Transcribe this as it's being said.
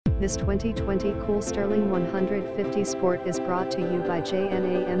This 2020 Coolster 150 Sport is brought to you by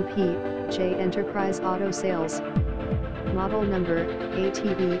JNAMP, J Enterprise Auto Sales. Model number,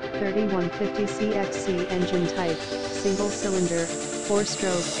 ATV 3150CXC engine type, single cylinder,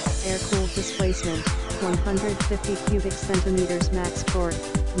 4-stroke, air-cooled displacement, 150 cubic centimeters max torque,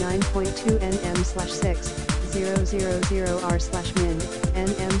 9.2 Nm/6, 000R/min,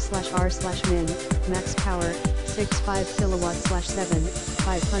 Nm/R/min, max power, 65 kW/7,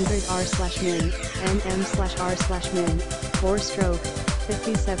 500R/min, Nm/R/min, 4-stroke,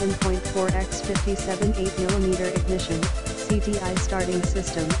 57.4x 57.8mm ignition, CDI starting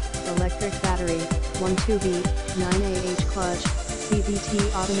system, electric battery, 12V, 9AH clutch,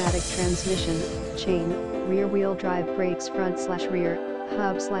 CVT automatic transmission, chain, rear-wheel drive brakes front/rear,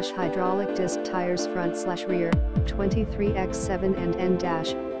 hub/hydraulic disc tires front/rear, 23x7 and N-,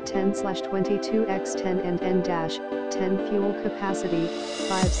 10/22x10 and N-, 10 fuel capacity,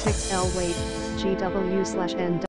 5.6 L weight, GW/N